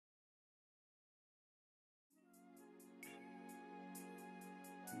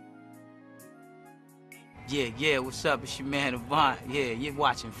Yeah, what's up? It's your man Avant. Yeah, you're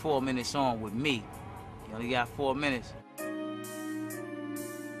watching 4 Minutes On with me. You only got 4 minutes.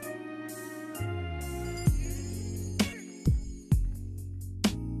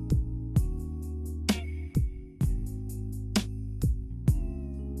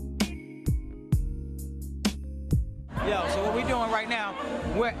 Yo, so what we're doing right now,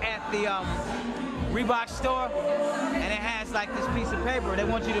 we're at the Reebok store, and it has like this piece of paper. They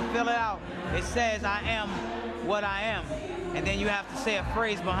want you to fill it out. It says, I am what I am. And then you have to say a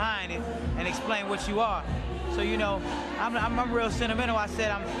phrase behind it and explain what you are. So, you know, I'm real sentimental. I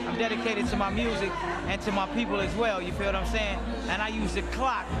said I'm dedicated to my music and to my people as well, you feel what I'm saying? And I use the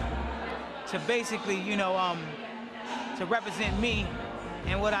clock to basically, you know, to represent me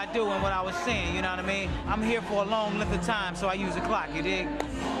and what I do and what I was saying, you know what I mean? I'm here for a long length of time, so I use the clock, you dig?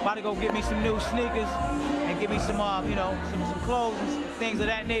 About to go get me some new sneakers and get me some, you know, some clothes and things of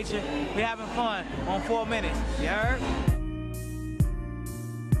that nature. We're having fun on 4 minutes, you heard?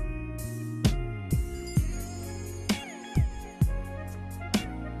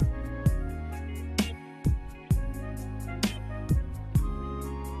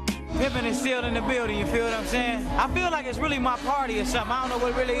 Pimpin' is still in the building, you feel what I'm saying? I feel like it's really my party or something. I don't know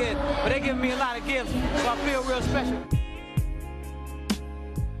what it really is, but they giving me a lot of gifts, so I feel real special.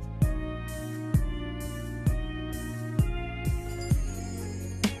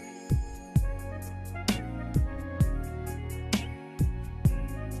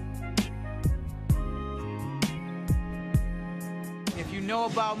 If you know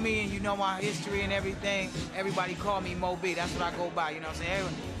about me and you know my history and everything, everybody call me Mo B. That's what I go by, you know what I'm saying?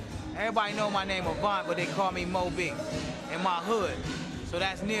 Everybody know my name Avant, but they call me Mo B in my hood. So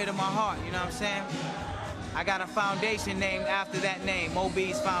that's near to my heart, you know what I'm saying? I got a foundation named after that name, Mo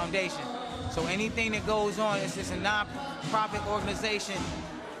B's Foundation. So anything that goes on, it's just a non-profit organization,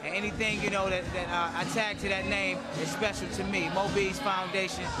 and anything, you know, that I tag to that name is special to me, Mo B's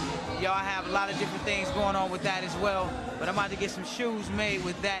Foundation. Y'all have a lot of different things going on with that as well, but I'm about to get some shoes made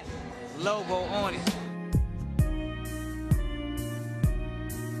with that logo on it.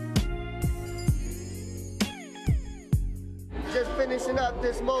 Just finishing up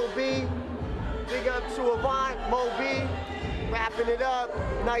this Mo B. Big up to Avant, Mo B. Wrapping it up,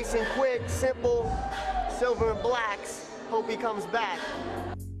 nice and quick, simple, silver and blacks. Hope he comes back.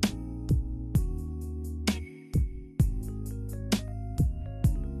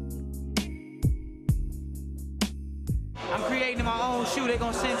 I'm creating my own shoe they're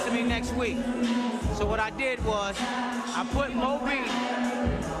gonna send to me next week. So what I did was, I put Mo B,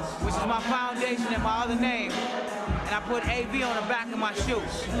 which is my foundation and my other name, and I put AV on the back of my shoe.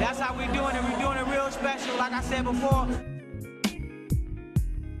 That's how we're doing it. We're doing it real special, like I said before.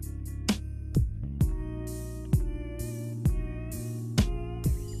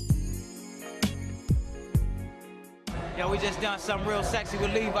 Yo, we just done something real sexy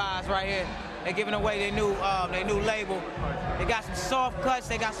with Levi's right here. They're giving away their new label. They got some soft cuts,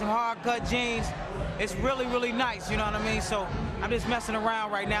 they got some hard cut jeans. It's really, really nice, you know what I mean? So I'm just messing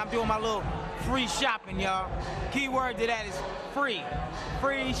around right now. I'm doing my little free shopping, y'all. Keyword to that is free.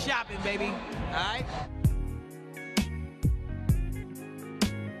 Free shopping, baby, all right?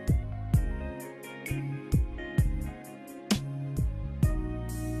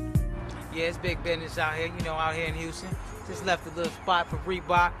 Yeah, it's big business out here, you know, out here in Houston. Just left a little spot for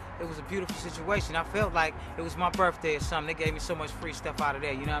Reebok. It was a beautiful situation. I felt like it was my birthday or something. They gave me so much free stuff out of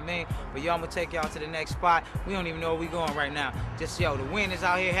there, you know what I mean? But yo, I'm gonna take y'all to the next spot. We don't even know where we going right now. Just, yo, the wind is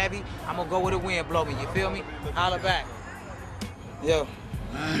out here heavy. I'm gonna go where the wind blow me, you feel me? Holla back. Yo,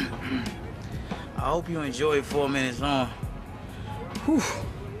 I hope you enjoyed 4 Minutes On. Whew.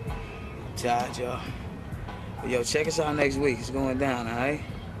 Tired, y'all. But yo, check us out next week. It's going down, all right?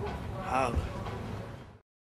 Holla.